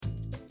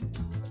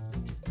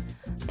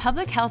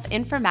Public health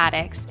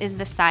informatics is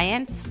the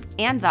science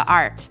and the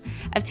art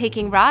of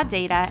taking raw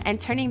data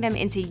and turning them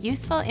into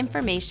useful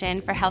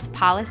information for health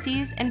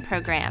policies and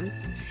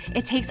programs.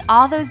 It takes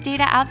all those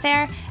data out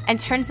there and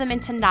turns them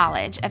into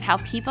knowledge of how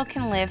people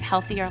can live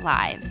healthier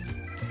lives.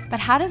 But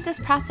how does this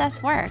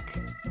process work?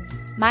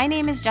 My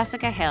name is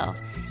Jessica Hill,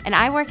 and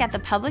I work at the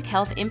Public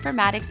Health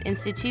Informatics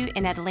Institute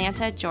in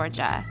Atlanta,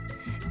 Georgia.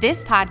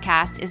 This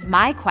podcast is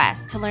my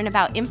quest to learn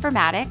about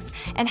informatics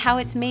and how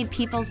it's made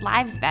people's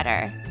lives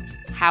better.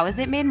 How has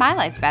it made my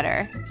life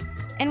better?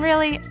 And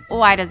really,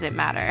 why does it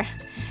matter?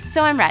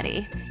 So I'm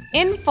ready.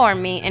 Inform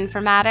me,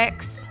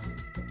 informatics.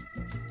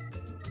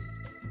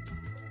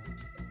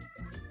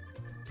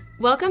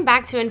 Welcome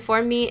back to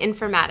Inform Me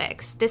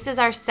Informatics. This is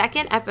our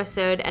second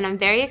episode, and I'm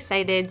very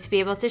excited to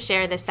be able to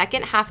share the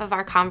second half of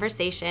our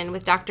conversation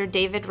with Dr.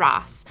 David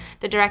Ross,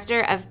 the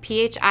director of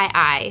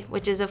PHII,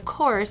 which is, of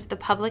course, the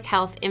Public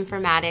Health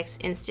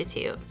Informatics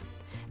Institute.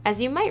 As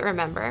you might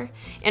remember,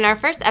 in our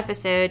first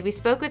episode, we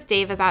spoke with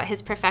Dave about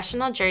his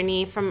professional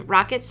journey from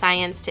rocket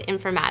science to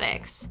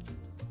informatics.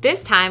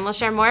 This time, we'll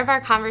share more of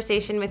our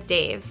conversation with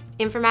Dave,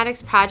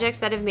 informatics projects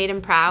that have made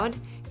him proud,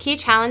 key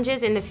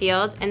challenges in the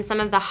field, and some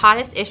of the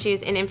hottest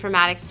issues in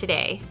informatics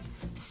today.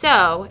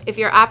 So, if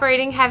you're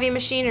operating heavy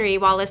machinery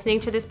while listening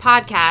to this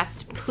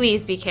podcast,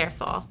 please be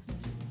careful.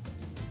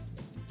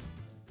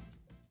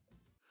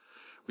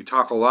 We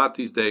talk a lot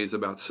these days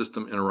about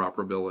system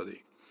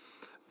interoperability.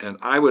 And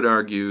I would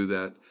argue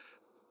that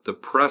the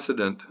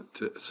precedent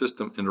to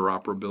system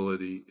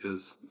interoperability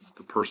is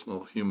the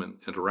personal human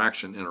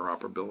interaction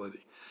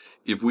interoperability.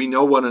 If we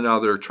know one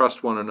another,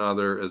 trust one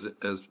another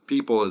as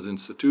people, as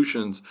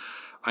institutions,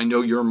 I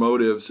know your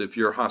motives if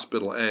you're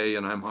hospital A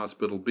and I'm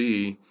hospital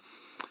B,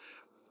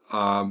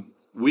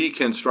 we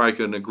can strike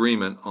an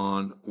agreement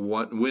on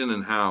what, when,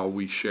 and how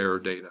we share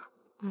data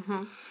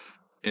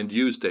and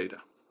use data.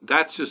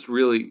 That's just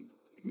really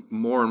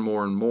more and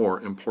more and more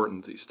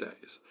important these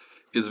days.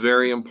 It's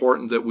very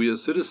important that we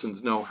as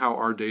citizens know how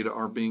our data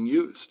are being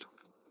used.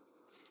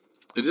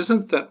 It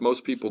isn't that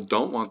most people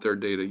don't want their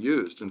data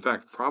used. In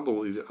fact,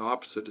 probably the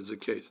opposite is the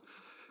case.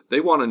 They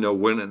want to know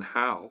when and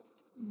how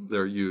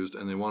they're used,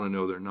 and they want to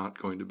know they're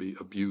not going to be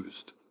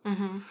abused. Do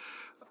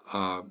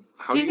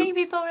you think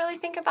people really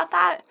think about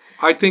that?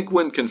 I think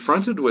when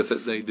confronted with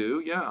it, they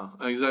do, yeah.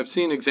 I've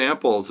seen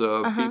examples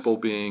of people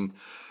being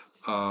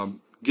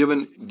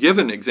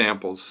given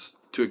examples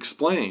to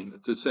explain,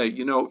 to say,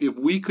 you know, if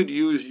we could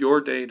use your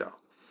data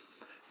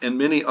and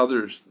many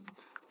others,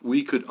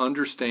 we could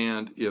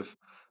understand if,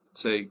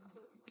 say,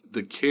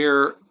 the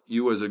care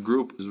you as a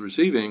group is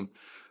receiving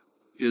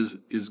is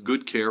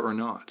good care or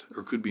not,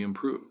 or could be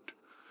improved.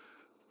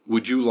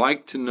 Would you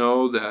like to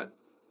know that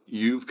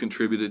you've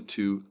contributed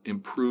to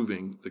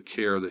improving the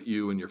care that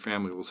you and your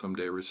family will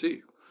someday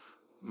receive?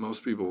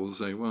 Most people will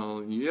say,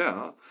 well,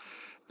 yeah.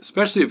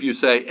 Especially if you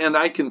say, and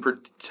I can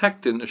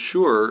protect and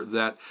assure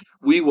that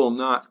we will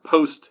not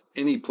post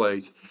any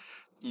place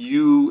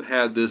you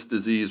had this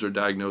disease or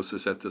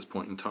diagnosis at this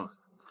point in time.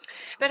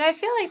 But I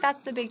feel like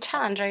that's the big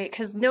challenge, right?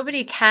 Because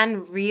nobody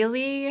can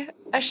really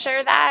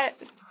assure that.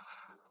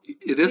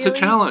 It is a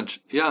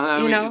challenge. Yeah,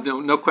 I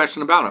mean, no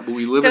question about it. But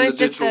we live in the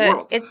digital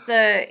world.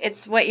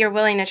 It's what you're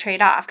willing to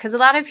trade off. Because a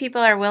lot of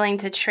people are willing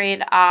to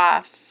trade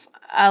off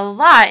a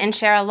lot and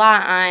share a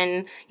lot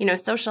on,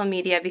 social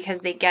media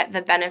because they get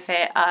the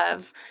benefit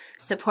of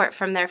support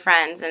from their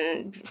friends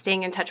and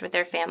staying in touch with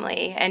their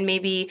family and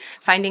maybe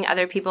finding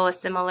other people with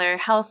similar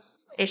health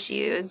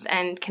issues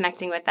and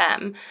connecting with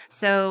them.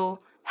 So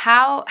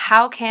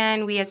how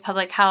can we as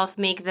public health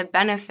make the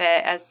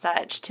benefit as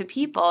such to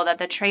people that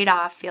the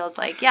trade-off feels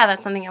like, yeah,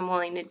 that's something I'm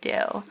willing to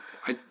do?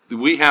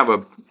 We have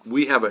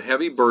a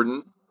heavy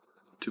burden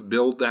to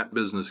build that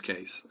business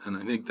case. And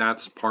I think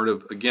that's part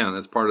of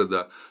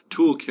the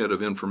toolkit of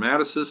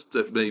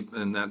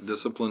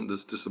informaticists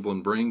this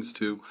discipline brings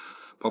to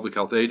public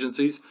health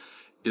agencies,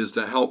 is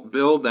to help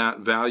build that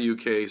value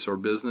case or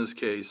business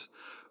case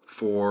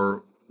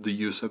for the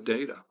use of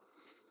data.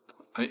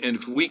 And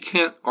if we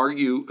can't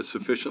argue a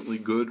sufficiently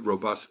good,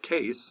 robust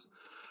case,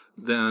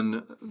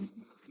 then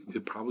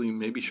it probably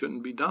maybe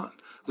shouldn't be done.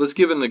 Let's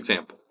give an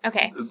example.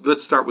 Okay.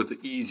 Let's start with the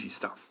easy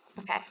stuff.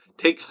 Okay.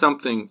 Take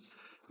something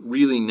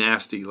really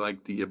nasty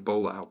like the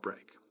Ebola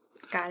outbreak.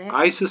 Got it.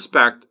 I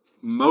suspect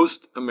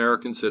most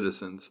American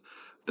citizens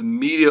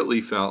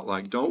immediately felt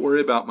like, don't worry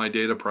about my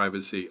data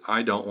privacy,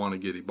 I don't want to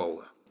get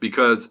Ebola.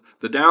 Because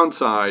the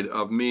downside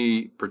of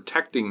me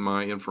protecting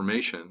my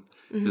information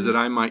is that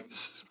I might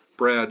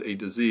spread a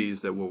disease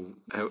that will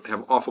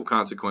have awful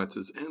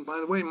consequences, and by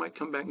the way, it might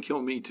come back and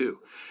kill me too,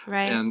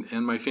 right?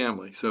 And my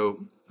family.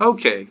 So,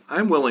 okay,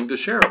 I'm willing to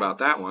share about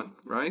that one,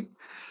 right?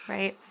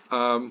 Right.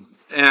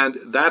 And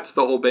that's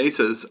the whole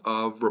basis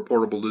of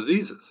reportable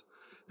diseases,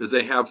 is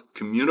they have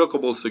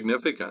communicable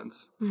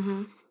significance,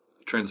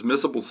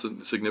 transmissible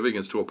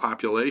significance to a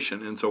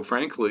population. And so,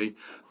 frankly,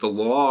 the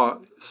law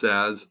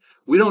says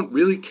we don't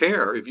really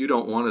care if you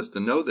don't want us to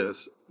know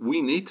this.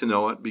 we need to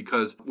know it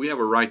because we have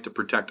a right to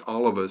protect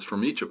all of us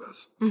from each of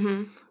us,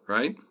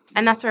 right?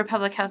 And that's where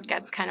public health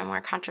gets kind of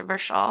more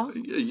controversial.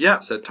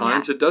 Yes, at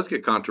times it does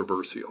get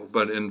controversial,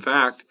 but in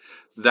fact,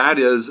 that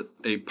is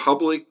a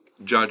public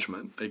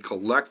judgment, a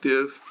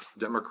collective,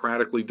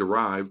 democratically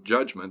derived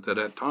judgment that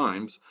at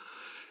times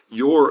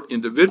your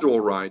individual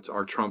rights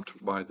are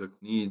trumped by the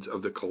needs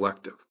of the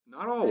collective.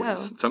 Not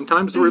always.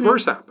 Sometimes the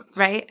reverse happens.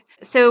 Right.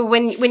 So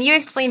when you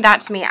explained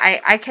that to me,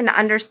 I can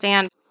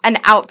understand an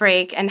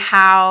outbreak and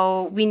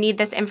how we need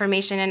this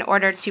information in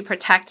order to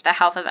protect the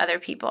health of other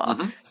people.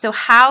 So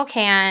how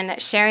can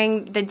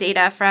sharing the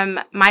data from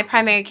my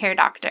primary care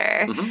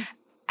doctor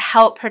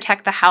help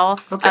protect the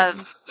health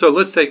of... So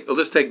let's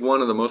take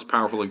one of the most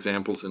powerful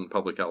examples in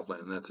public health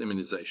land, and that's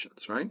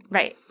immunizations, right?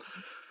 Right.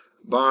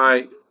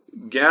 By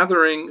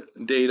gathering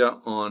data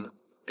on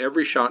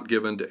every shot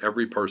given to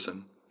every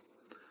person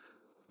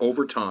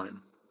over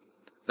time,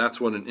 that's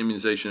what an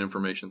immunization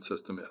information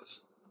system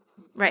is.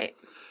 Right.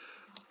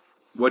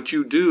 What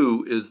you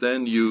do is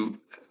then you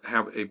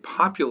have a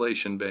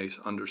population-based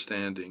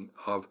understanding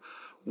of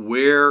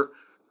where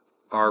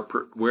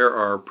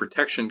our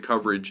protection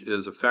coverage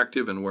is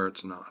effective and where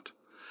it's not.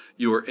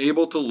 You are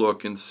able to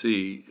look and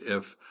see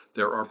if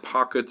there are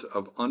pockets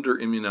of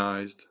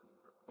under-immunized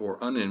or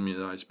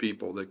unimmunized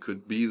people that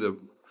could be the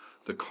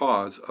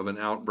cause of an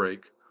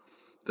outbreak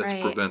that's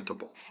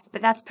preventable.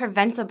 But that's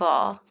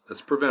preventable.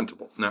 That's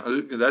preventable.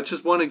 Now, that's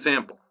just one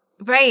example.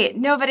 Right.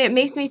 No, but it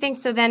makes me think,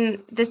 so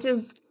then this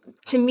is,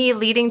 to me,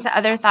 leading to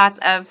other thoughts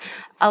of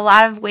a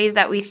lot of ways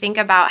that we think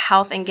about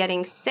health and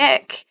getting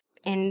sick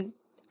in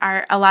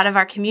a lot of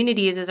our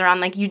communities is around,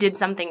 like, you did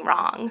something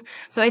wrong.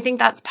 So I think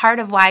that's part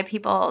of why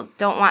people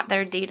don't want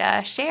their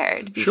data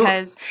shared,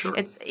 because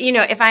it's,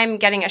 if I'm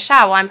getting a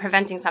shot, well, I'm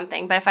preventing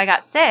something. But if I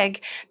got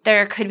sick,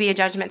 there could be a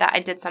judgment that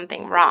I did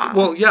something wrong.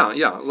 Well,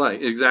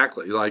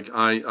 exactly. Like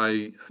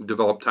I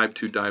developed type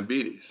 2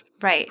 diabetes.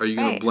 Right. Are you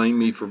going to blame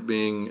me for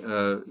being,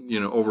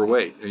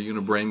 overweight? Are you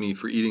going to blame me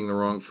for eating the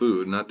wrong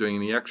food, not doing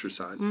any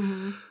exercise?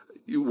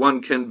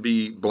 One can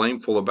be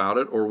blameful about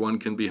it, or one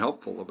can be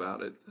helpful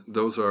about it.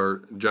 Those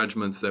are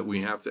judgments that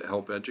we have to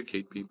help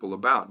educate people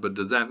about. But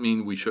does that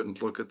mean we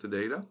shouldn't look at the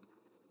data?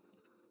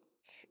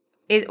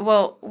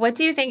 Well, what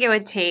do you think it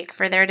would take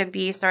for there to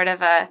be sort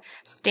of a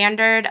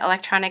standard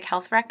electronic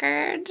health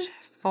record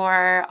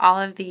for all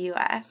of the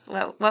U.S.?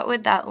 What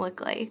would that look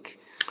like?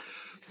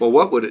 Well,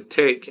 what would it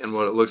take and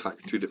what it looks like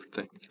are two different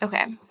things.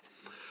 Okay.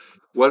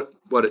 What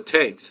it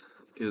takes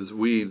is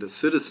we, the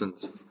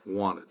citizens,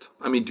 want it.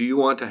 I mean, do you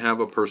want to have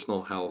a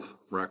personal health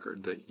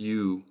record that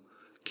you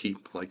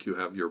keep like you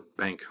have your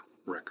bank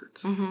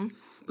records?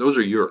 Those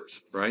are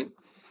yours, right?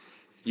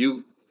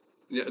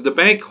 The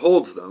bank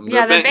holds them.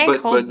 Yeah, the bank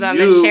holds them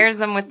and shares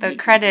them with the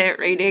credit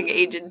rating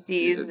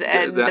agencies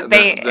and the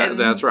bank.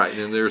 That's right.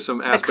 And there's some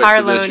aspects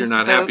of this you're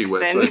not happy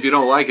with. So if you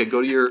don't like it,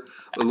 go to your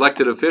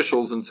elected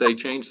officials and say,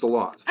 change the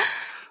laws.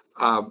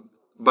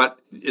 But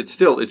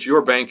it's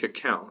your bank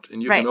account,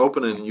 and you can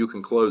open it and you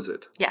can close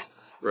it.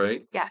 Yes.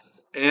 Right?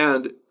 Yes.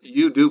 And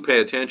you do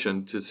pay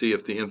attention to see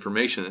if the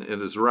information in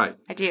it is right.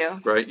 I do.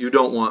 Right? You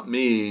don't want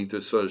me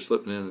to sort of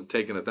slipping in and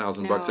taking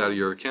 $1,000 out of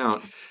your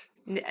account.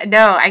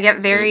 No, I get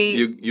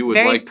very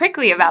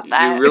prickly about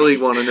that. You really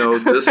want to know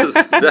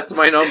that's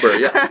my number.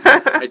 Yeah,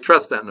 I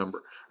trust that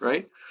number.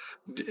 Right?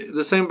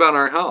 The same about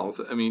our health.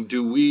 I mean,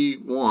 do we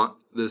want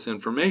this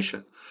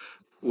information?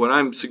 What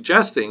I'm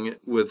suggesting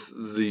with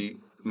the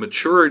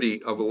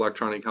maturity of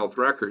electronic health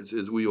records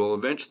is we will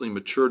eventually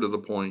mature to the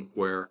point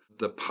where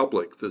the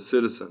public, the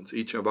citizens,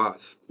 each of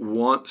us,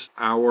 wants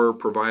our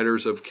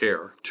providers of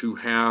care to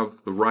have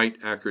the right,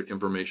 accurate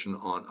information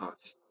on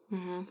us.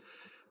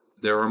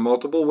 There are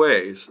multiple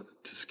ways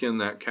to skin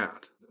that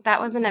cat. That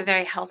wasn't a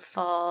very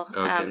healthful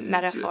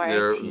metaphor.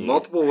 There are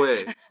multiple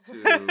ways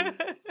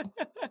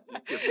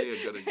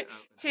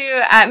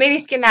to maybe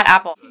skin that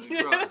apple.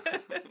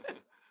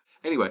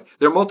 Anyway,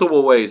 there are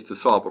multiple ways to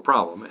solve a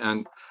problem,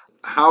 and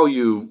how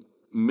you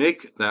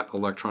make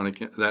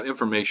that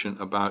information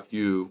about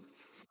you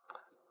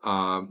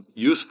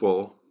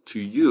useful to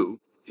you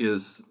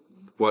is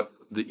what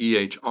the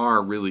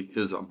EHR really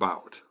is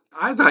about.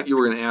 I thought you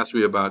were going to ask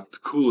me about the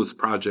coolest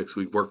projects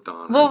we've worked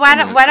on. Well, why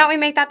don't we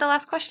make that the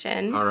last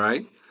question? All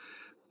right.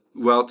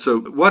 Well, so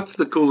what's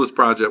the coolest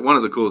project? One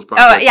of the coolest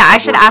projects. Oh, yeah, I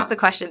should ask the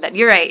question then.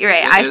 You're right.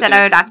 I said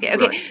I would ask it.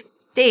 Okay, right.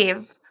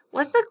 Dave,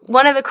 what's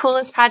one of the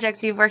coolest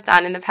projects you've worked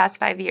on in the past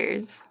 5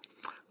 years?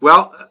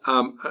 Well,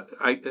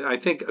 I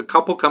think a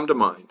couple come to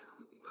mind.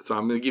 So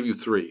I'm going to give you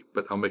three,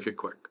 but I'll make it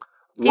quick.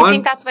 Do you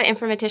think that's what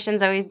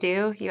informaticians always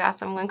do? You ask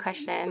them one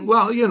question.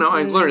 Well,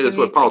 I've learned that's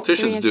what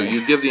politicians do.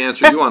 You give the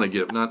answer you want to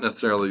give, not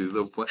necessarily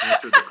the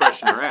answer to the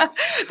question you're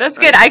asked. That's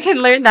good. I can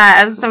learn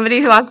that as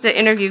somebody who wants to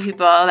interview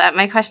people, that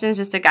my question is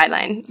just a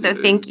guideline. So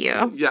thank you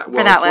for that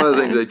lesson. One of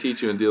the things they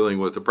teach you in dealing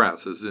with the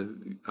press is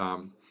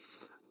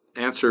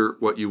answer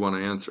what you want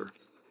to answer.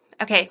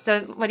 Okay,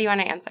 so what do you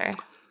want to answer?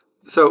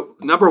 So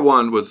number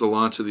one was the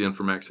launch of the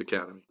Informatics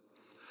Academy.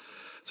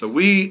 So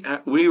we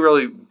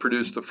really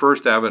produced the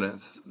first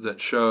evidence that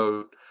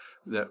showed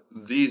that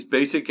these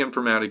basic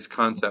informatics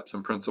concepts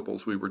and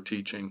principles we were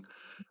teaching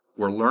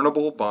were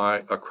learnable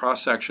by a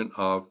cross-section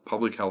of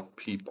public health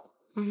people.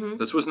 Mm-hmm.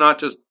 This was not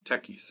just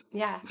techies.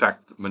 Yeah. In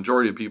fact, the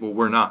majority of people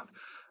were not.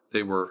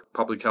 They were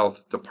public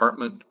health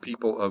department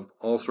people of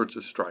all sorts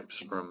of stripes,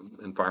 from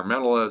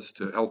environmentalists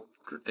to health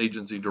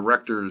agency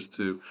directors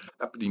to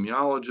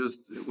epidemiologists.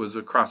 It was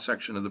a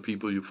cross-section of the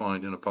people you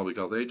find in a public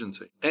health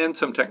agency, and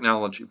some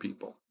technology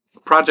people.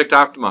 Project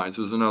Optimize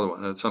was another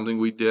one. That's something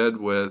we did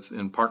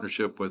in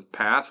partnership with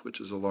PATH, which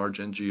is a large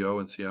NGO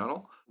in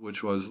Seattle,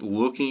 which was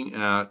looking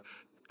at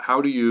how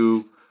do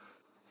you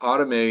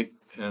automate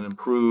and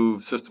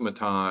improve,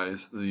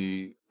 systematize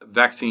the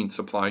vaccine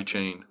supply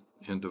chain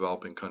in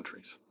developing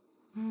countries.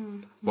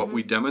 Mm-hmm. What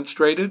we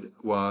demonstrated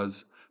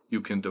was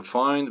you can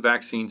define the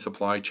vaccine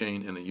supply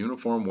chain in a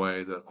uniform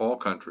way that all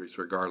countries,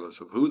 regardless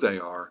of who they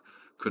are,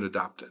 could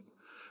adopt it.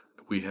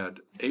 We had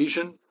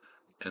Asian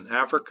and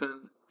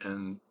African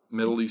and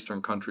Middle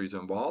Eastern countries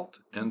involved,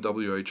 and WHO.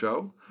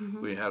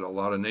 Mm-hmm. We had a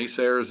lot of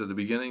naysayers at the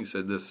beginning,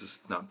 said this is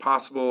not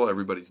possible,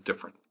 everybody's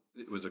different.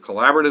 It was a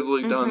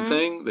collaboratively done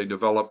thing. They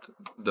developed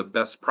the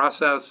best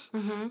process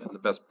and the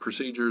best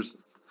procedures.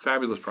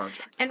 Fabulous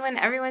project. And when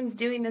everyone's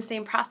doing the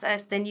same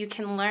process, then you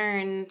can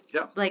learn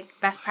like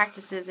best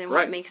practices and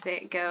what makes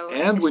it go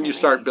And when you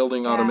start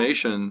building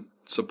automation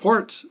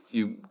supports,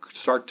 you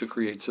start to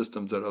create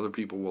systems that other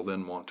people will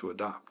then want to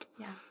adopt.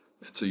 Yeah.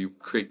 And so you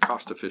create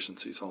cost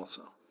efficiencies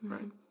also,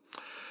 right?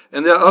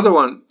 And the other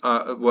one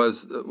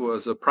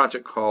was a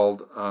project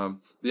called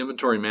the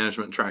Inventory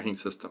Management and Tracking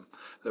System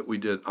that we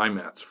did,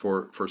 IMATS,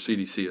 for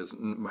CDC, is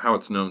how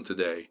it's known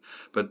today.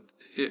 But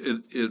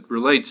it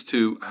relates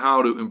to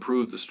how to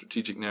improve the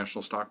strategic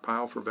national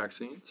stockpile for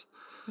vaccines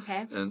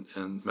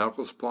and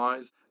medical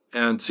supplies.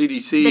 And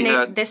CDC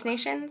had... This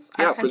nation's?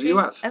 Yeah, for the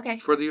U.S. Okay.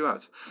 For the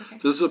U.S. Okay.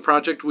 So this is a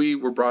project we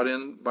were brought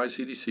in by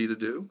CDC to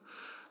do.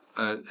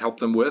 Help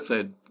them with.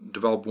 They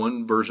developed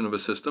one version of a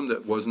system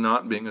that was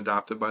not being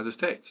adopted by the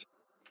states.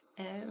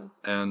 Oh.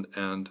 And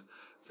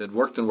it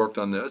worked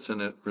on this, and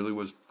it really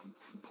was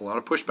a lot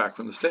of pushback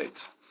from the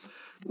states.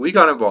 We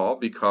got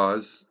involved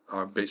because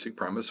our basic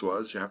premise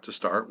was you have to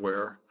start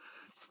where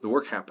the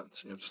work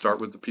happens. You have to start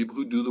with the people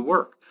who do the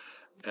work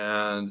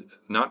and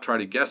not try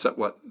to guess at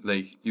what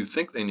you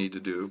think they need to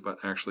do, but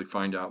actually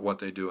find out what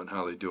they do and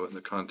how they do it in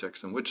the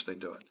context in which they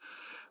do it.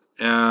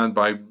 And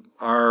by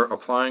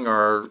applying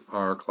our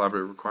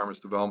collaborative requirements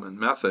development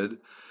method,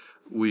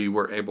 we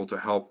were able to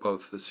help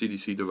both the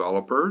CDC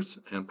developers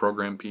and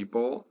program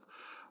people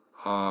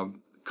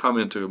come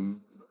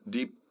into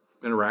deep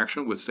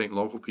interaction with state and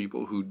local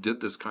people who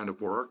did this kind of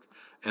work.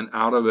 And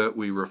out of it,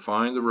 we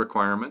refined the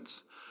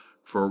requirements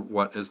for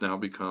what has now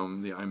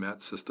become the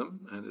IMAT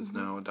system and is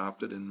now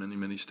adopted in many,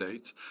 many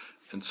states.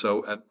 And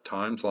so at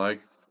times like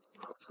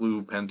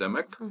flu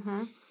pandemic,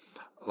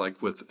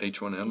 like with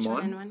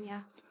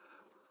H1N1,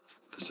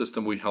 the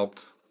system we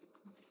helped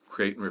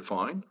create and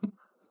refine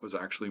was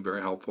actually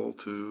very helpful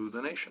to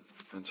the nation.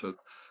 And so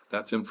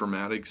that's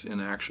informatics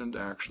in action to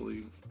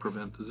actually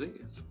prevent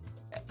disease.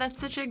 That's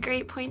such a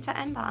great point to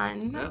end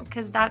on,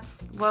 because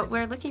that's what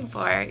we're looking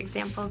for,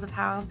 examples of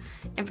how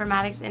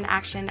informatics in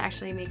action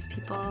actually makes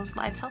people's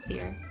lives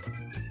healthier.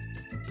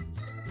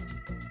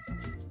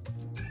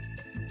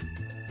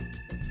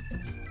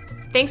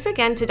 Thanks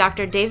again to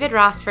Dr. David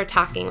Ross for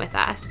talking with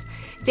us.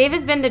 Dave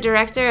has been the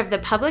director of the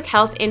Public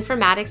Health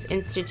Informatics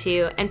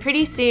Institute, and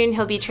pretty soon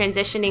he'll be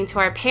transitioning to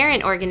our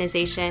parent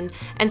organization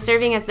and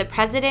serving as the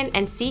president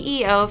and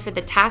CEO for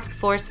the Task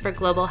Force for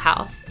Global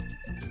Health.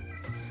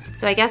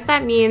 So I guess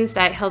that means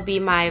that he'll be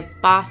my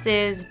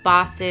boss's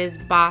boss's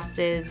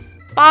boss's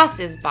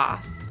boss's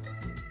boss.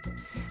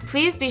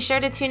 Please be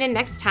sure to tune in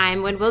next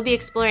time when we'll be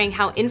exploring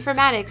how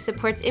informatics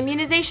supports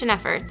immunization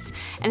efforts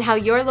and how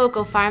your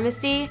local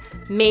pharmacy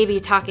may be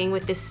talking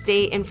with the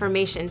state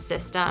information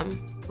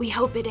system. We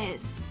hope it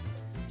is.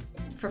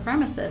 For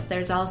pharmacists,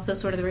 there's also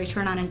sort of the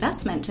return on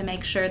investment to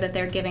make sure that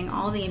they're giving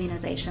all the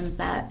immunizations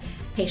that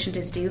patient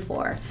is due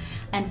for.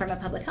 And from a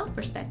public health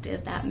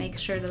perspective, that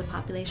makes sure that the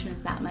population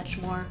is that much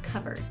more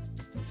covered.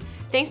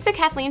 Thanks to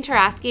Kathleen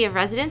Taraski of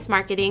Residence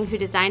Marketing, who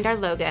designed our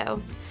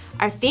logo.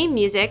 Our theme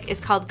music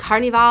is called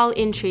Carnival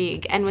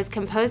Intrigue and was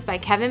composed by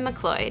Kevin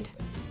McLeod.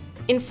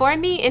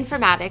 Inform Me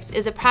Informatics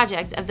is a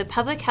project of the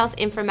Public Health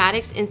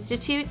Informatics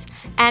Institute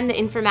and the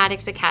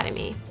Informatics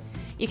Academy.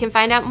 You can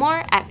find out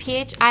more at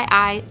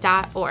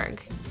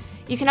phii.org.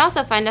 You can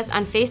also find us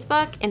on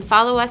Facebook and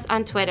follow us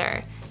on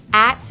Twitter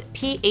at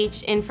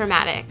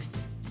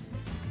PHInformatics.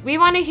 We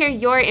want to hear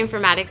your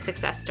informatics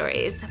success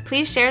stories.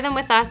 Please share them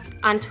with us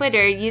on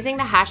Twitter using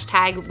the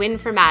hashtag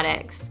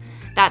WINformatics.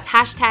 That's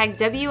hashtag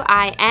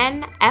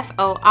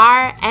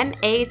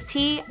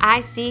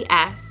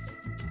WINFORMATICS.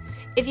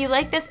 If you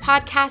like this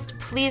podcast,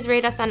 please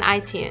rate us on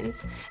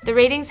iTunes. The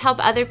ratings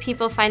help other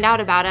people find out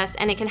about us,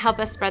 and it can help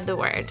us spread the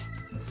word.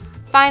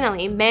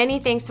 Finally, many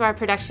thanks to our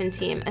production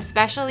team,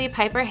 especially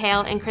Piper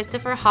Hale and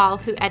Christopher Hall,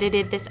 who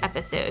edited this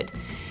episode.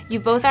 You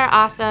both are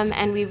awesome,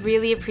 and we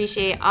really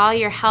appreciate all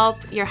your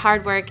help, your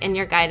hard work, and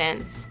your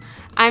guidance.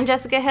 I'm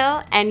Jessica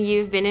Hill, and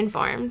you've been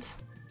informed.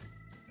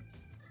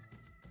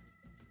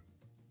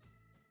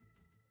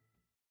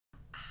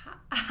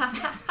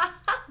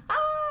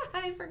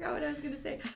 I forgot what I was going to say.